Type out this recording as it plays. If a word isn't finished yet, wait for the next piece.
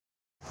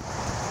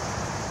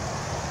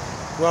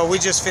Well, we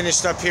just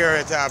finished up here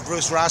at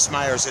Bruce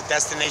Rossmeyer's at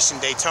Destination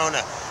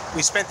Daytona.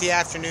 We spent the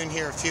afternoon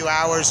here a few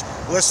hours,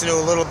 listened to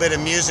a little bit of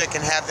music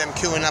and have them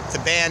queuing up the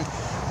band.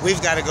 We've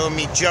got to go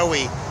meet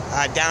Joey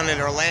down in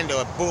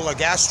Orlando at Bula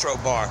Gastro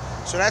Bar.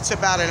 So that's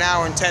about an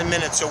hour and 10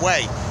 minutes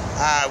away.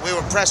 We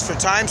were pressed for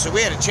time, so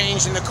we had to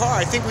change in the car.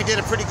 I think we did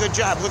a pretty good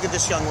job. Look at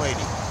this young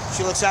lady.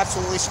 She looks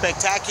absolutely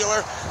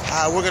spectacular.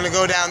 We're going to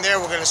go down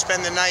there. We're going to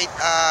spend the night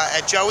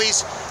at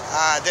Joey's.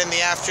 Then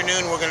the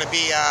afternoon, we're going to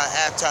be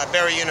at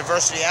Barry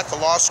University at the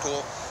law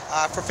school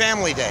for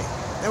Family Day.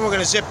 Then we're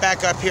going to zip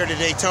back up here to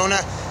Daytona.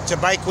 To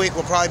Bike Week,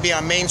 we'll probably be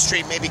on Main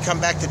Street, maybe come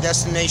back to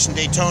Destination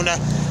Daytona,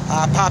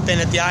 pop in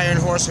at the Iron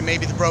Horse and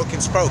maybe the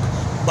Broken Spoke.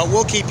 But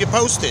we'll keep you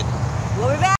posted. We'll be back.